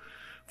who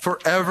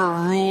forever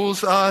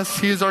rules us.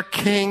 He is our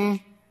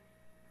King.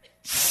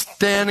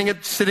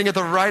 sitting at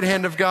the right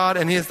hand of God,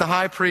 and he is the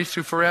high priest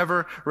who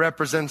forever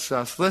represents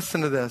us.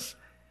 Listen to this.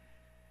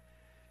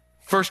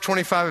 Verse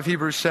 25 of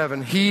Hebrews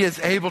 7, he is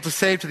able to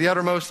save to the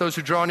uttermost those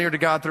who draw near to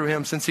God through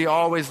him, since he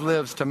always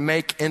lives to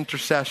make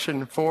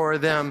intercession for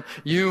them.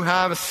 You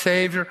have a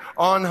Savior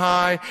on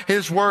high.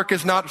 His work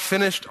is not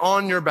finished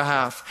on your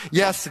behalf.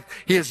 Yes,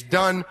 he has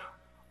done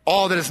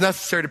all that is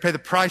necessary to pay the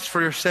price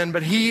for your sin,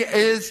 but he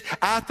is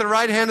at the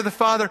right hand of the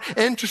Father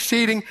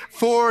interceding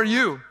for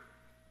you.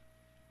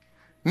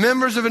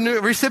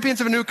 Recipients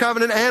of a new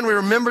covenant, and we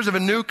are members of a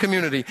new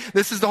community.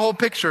 This is the whole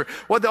picture.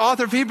 What the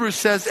author of Hebrews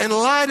says, in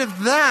light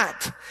of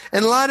that,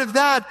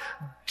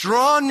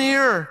 draw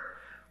near,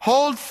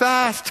 hold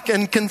fast,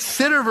 and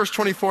consider, verse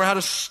 24, how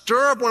to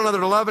stir up one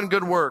another to love and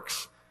good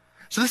works.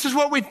 So this is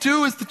what we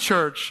do as the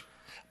church.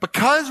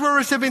 Because we're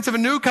recipients of a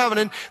new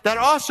covenant, that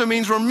also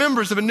means we're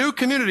members of a new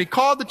community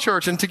called the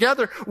church, and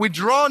together we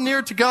draw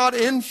near to God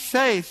in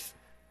faith.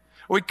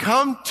 We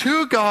come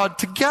to God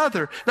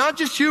together, not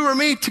just you or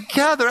me,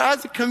 together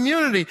as a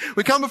community.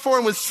 We come before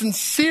him with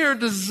sincere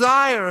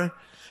desire,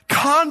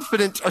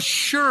 confident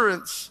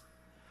assurance,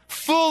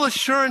 full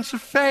assurance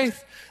of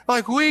faith.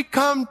 Like we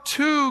come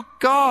to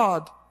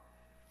God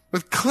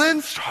with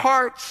cleansed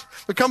hearts.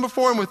 We come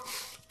before him with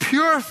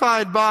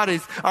purified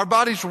bodies, our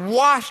bodies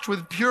washed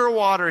with pure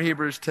water,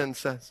 Hebrews 10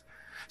 says.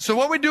 So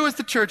what we do as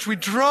the church, we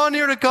draw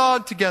near to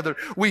God together.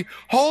 We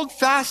hold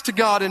fast to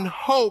God in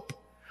hope.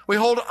 We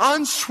hold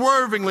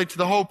unswervingly to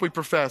the hope we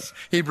profess,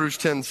 Hebrews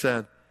 10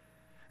 said.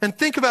 And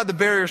think about the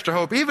barriers to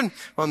hope. Even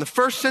on the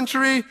first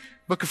century,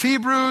 book of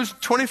Hebrews,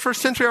 21st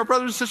century, our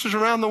brothers and sisters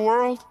around the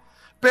world,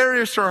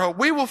 barriers to our hope.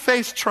 We will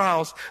face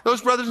trials.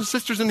 Those brothers and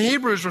sisters in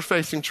Hebrews were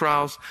facing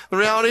trials. The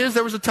reality is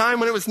there was a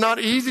time when it was not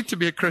easy to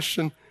be a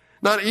Christian,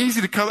 not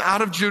easy to come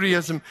out of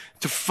Judaism,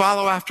 to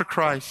follow after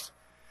Christ.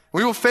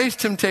 We will face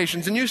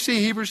temptations. And you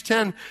see Hebrews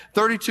 10,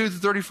 32 to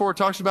 34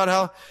 talks about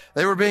how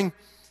they were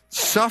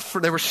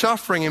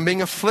suffering and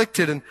being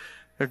afflicted, and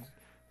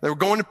they were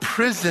going to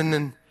prison,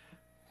 and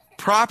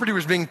property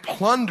was being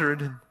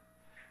plundered. And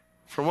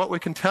from what we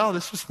can tell,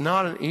 this was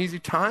not an easy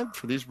time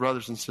for these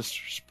brothers and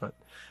sisters. But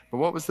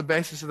what was the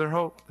basis of their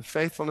hope? The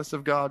faithfulness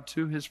of God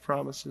to his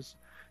promises.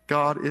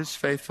 God is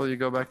faithful. You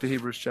go back to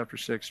Hebrews chapter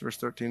 6, verse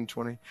 13 and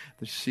 20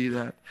 to see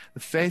that.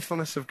 The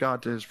faithfulness of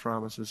God to his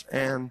promises.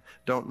 And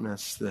don't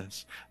miss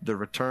this, the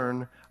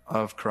return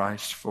of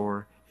Christ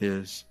for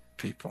his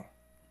people.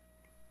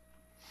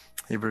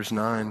 Hebrews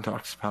 9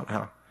 talks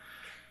about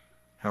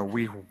how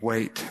we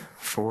wait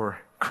for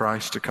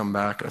Christ to come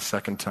back a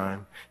second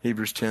time.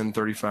 Hebrews 10,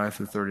 35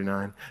 through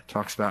 39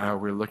 talks about how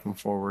we're looking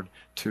forward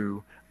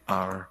to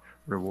our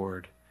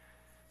reward.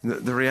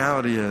 The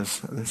reality is,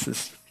 this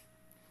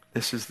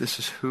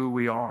is who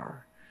we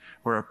are.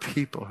 We're a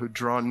people who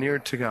draw near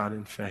to God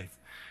in faith.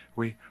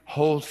 We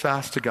hold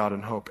fast to God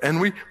in hope. And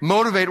we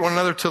motivate one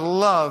another to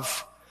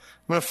love.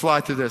 I'm going to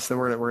fly through this, then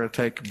we're going to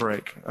take a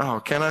break.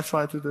 Oh, can I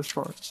fly through this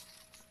part?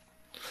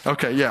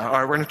 Okay, yeah, all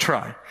right, we're going to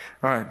try.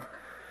 All right.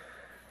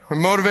 We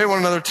motivate one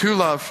another to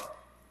love.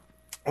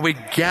 We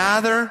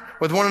gather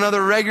with one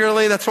another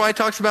regularly. That's why he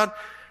talks about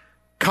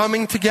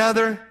coming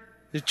together.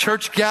 The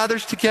church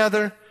gathers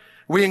together.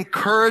 We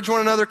encourage one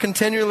another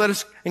continually. Let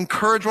us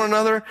encourage one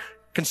another.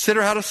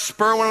 Consider how to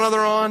spur one another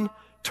on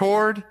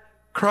toward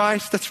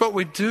Christ. That's what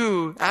we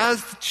do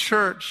as the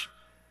church.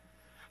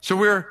 So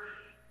we're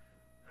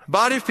a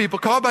body of people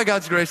called by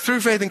God's grace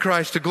through faith in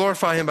Christ to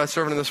glorify him by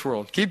serving in this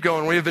world. Keep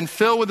going. We have been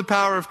filled with the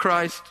power of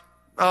Christ.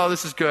 Oh,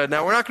 this is good.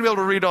 Now, we're not going to be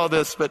able to read all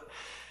this, but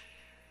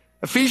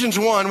Ephesians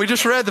 1, we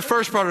just read the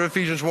first part of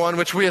Ephesians 1,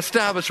 which we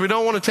established. We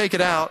don't want to take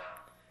it out.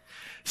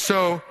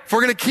 So if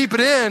we're going to keep it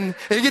in,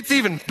 it gets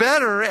even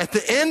better at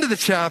the end of the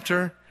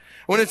chapter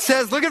when it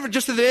says, look at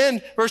just at the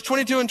end, verse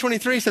 22 and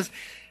 23 says,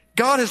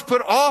 God has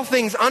put all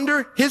things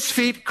under his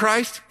feet.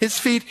 Christ, his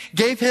feet,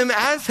 gave him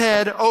as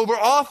head over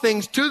all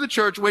things to the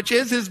church, which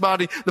is his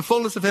body, the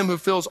fullness of him who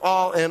fills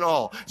all in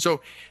all.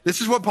 So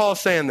this is what Paul's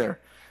saying there.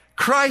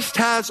 Christ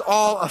has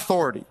all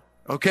authority,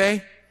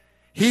 okay?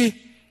 He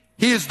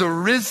is the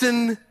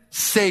risen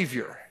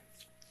Savior.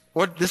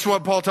 This is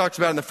what Paul talks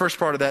about in the first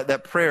part of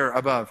that prayer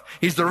above.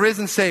 He's the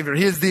risen Savior.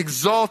 He is the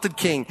exalted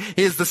King.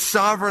 He is the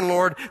sovereign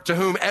Lord to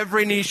whom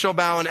every knee shall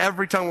bow and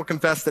every tongue will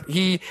confess that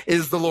he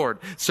is the Lord.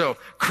 So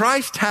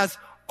Christ has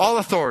all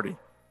authority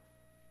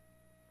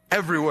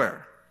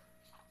everywhere.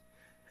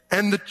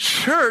 And the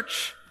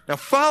church, now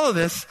follow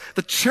this,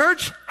 the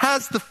church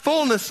has the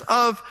fullness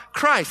of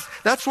Christ.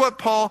 That's what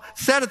Paul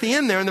said at the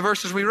end there in the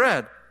verses we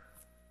read.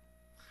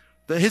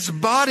 That his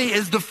body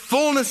is the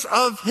fullness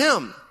of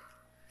him.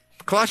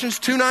 Colossians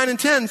 2, 9 and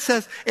 10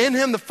 says, in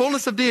him the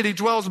fullness of deity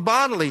dwells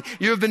bodily.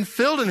 You have been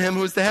filled in him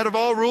who is the head of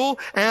all rule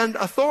and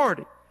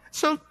authority.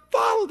 So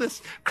follow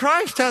this.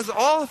 Christ has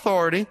all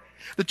authority.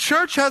 The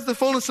church has the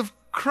fullness of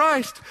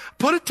Christ.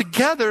 Put it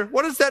together.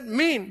 What does that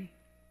mean?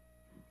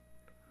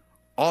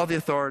 All the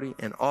authority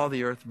and all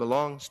the earth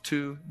belongs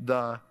to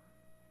the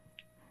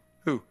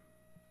who?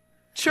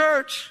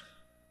 Church.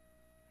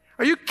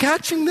 Are you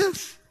catching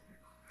this?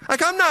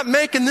 Like, I'm not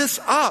making this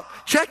up.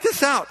 Check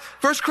this out.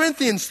 1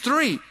 Corinthians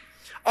 3.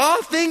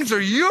 All things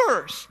are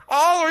yours.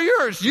 All are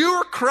yours. You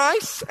are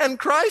Christ's and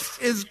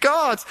Christ is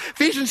God's.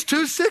 Ephesians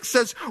 2:6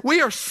 says,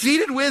 we are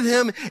seated with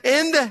him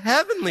in the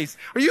heavenlies.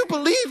 Are you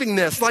believing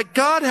this? Like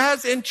God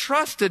has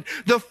entrusted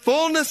the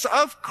fullness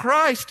of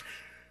Christ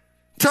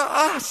to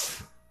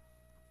us.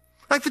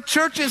 Like the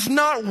church is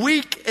not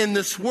weak in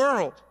this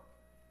world.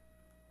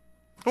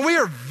 We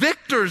are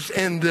victors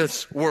in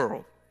this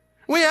world.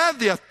 We have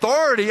the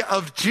authority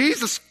of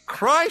Jesus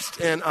Christ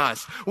in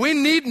us. We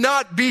need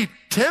not be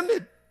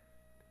timid.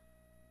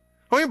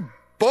 We're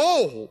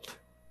bold.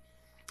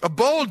 A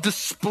bold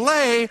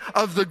display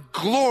of the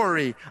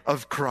glory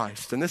of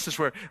Christ. And this is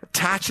where,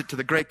 attach it to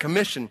the Great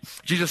Commission.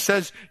 Jesus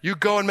says, you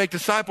go and make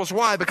disciples.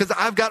 Why? Because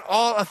I've got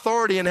all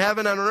authority in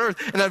heaven and on earth,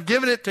 and I've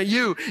given it to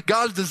you.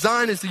 God's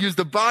design is to use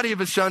the body of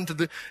his son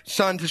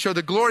to show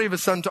the glory of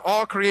his son to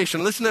all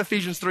creation. Listen to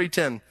Ephesians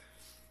 3:10.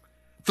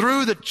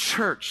 Through the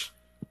church,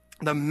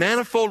 the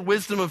manifold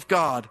wisdom of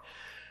God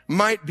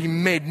might be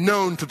made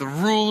known to the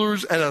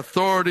rulers and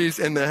authorities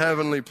in the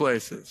heavenly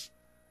places.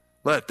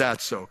 Let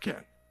that soak in.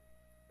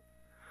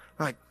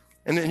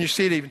 And then you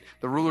see it even,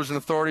 the rulers and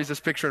authorities, this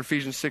picture in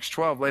Ephesians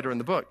 6:12 later in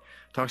the book,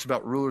 talks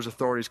about rulers,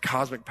 authorities,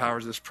 cosmic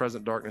powers of this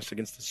present darkness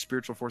against the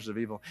spiritual forces of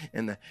evil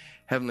in the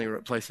heavenly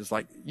places.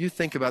 Like, you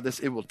think about this,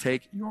 it will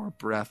take your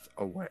breath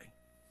away.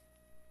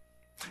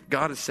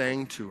 God is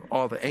saying to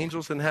all the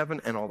angels in heaven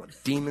and all the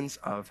demons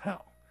of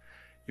hell,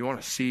 you want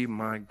to see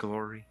my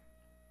glory?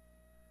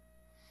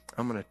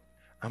 I'm going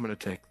to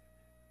take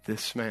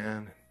this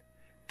man,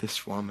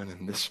 this woman,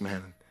 and this man,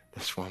 and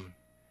this woman.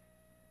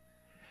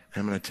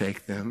 I'm going to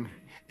take them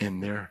in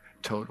their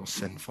total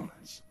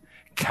sinfulness,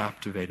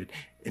 captivated,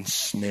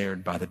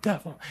 ensnared by the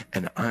devil,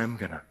 and I'm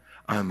going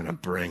to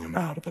bring them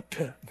out of the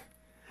pit,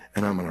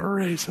 and I'm going to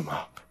raise them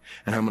up,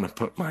 and I'm going to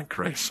put my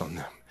grace on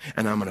them,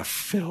 and I'm going to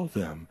fill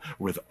them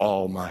with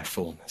all my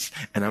fullness,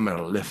 and I'm going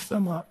to lift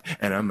them up,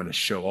 and I'm going to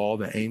show all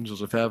the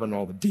angels of heaven,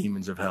 all the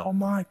demons of hell,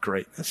 my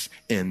greatness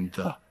in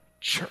the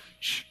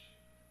church.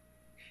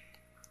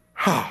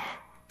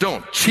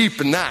 Don't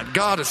cheapen that.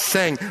 God is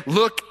saying,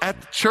 look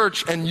at the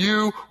church and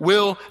you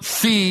will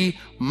see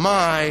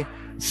my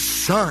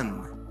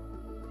son.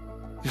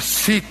 You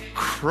see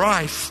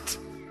Christ.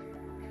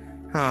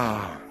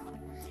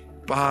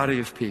 Body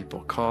of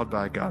people called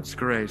by God's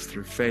grace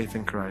through faith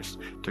in Christ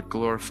to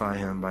glorify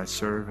him by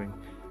serving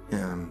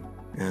him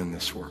in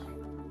this world.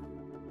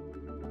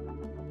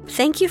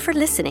 Thank you for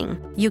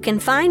listening. You can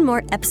find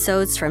more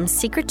episodes from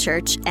Secret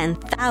Church and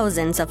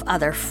thousands of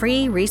other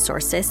free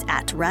resources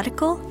at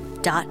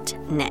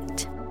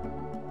radical.net.